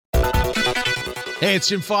Hey, it's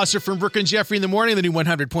Jim Foster from Brooke and Jeffrey in the morning, the new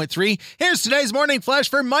 100.3. Here's today's morning flash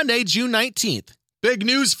for Monday, June 19th. Big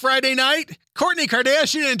news Friday night. Kourtney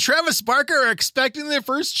Kardashian and Travis Barker are expecting their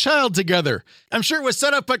first child together. I'm sure it was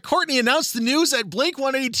set up, but Kourtney announced the news at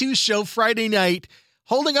Blink-182's show Friday night,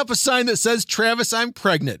 holding up a sign that says, "Travis, I'm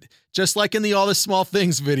pregnant," just like in the All the Small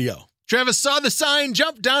Things video. Travis saw the sign,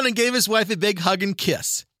 jumped down, and gave his wife a big hug and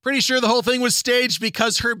kiss. Pretty sure the whole thing was staged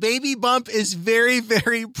because her baby bump is very,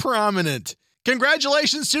 very prominent.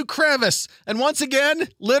 Congratulations to Kravis, and once again,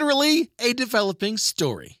 literally a developing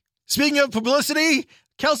story. Speaking of publicity,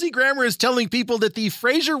 Kelsey Grammer is telling people that the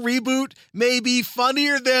Frasier reboot may be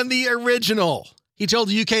funnier than the original. He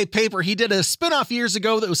told a UK paper he did a spinoff years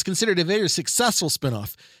ago that was considered a very successful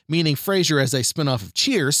spinoff, meaning Frasier as a spinoff of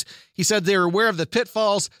Cheers. He said they were aware of the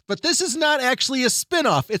pitfalls, but this is not actually a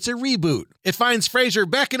spinoff, it's a reboot. It finds Frasier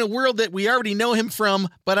back in a world that we already know him from,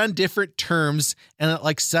 but on different terms, and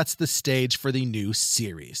it sets the stage for the new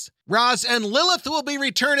series. Roz and Lilith will be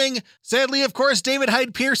returning. Sadly, of course, David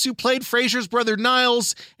Hyde Pierce, who played Frasier's brother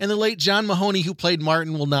Niles, and the late John Mahoney, who played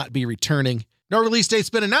Martin, will not be returning. No release date's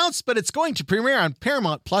been announced, but it's going to premiere on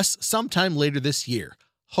Paramount Plus sometime later this year,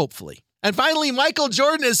 hopefully. And finally, Michael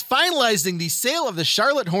Jordan is finalizing the sale of the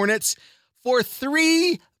Charlotte Hornets for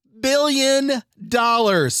 $3 billion.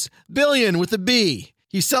 Billion with a B.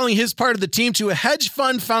 He's selling his part of the team to a hedge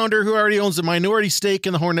fund founder who already owns a minority stake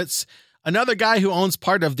in the Hornets, another guy who owns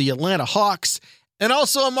part of the Atlanta Hawks, and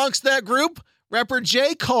also amongst that group, rapper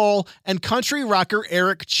J. Cole and country rocker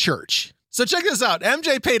Eric Church. So check this out.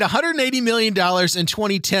 MJ paid $180 million in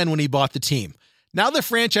 2010 when he bought the team. Now the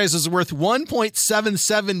franchise is worth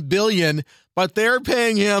 $1.77 billion, but they're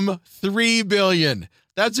paying him $3 billion.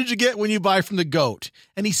 That's what you get when you buy from the GOAT.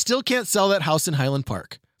 And he still can't sell that house in Highland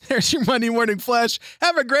Park. There's your Monday Morning Flash.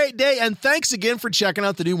 Have a great day, and thanks again for checking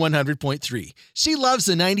out the new 100.3. She loves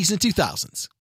the 90s and 2000s.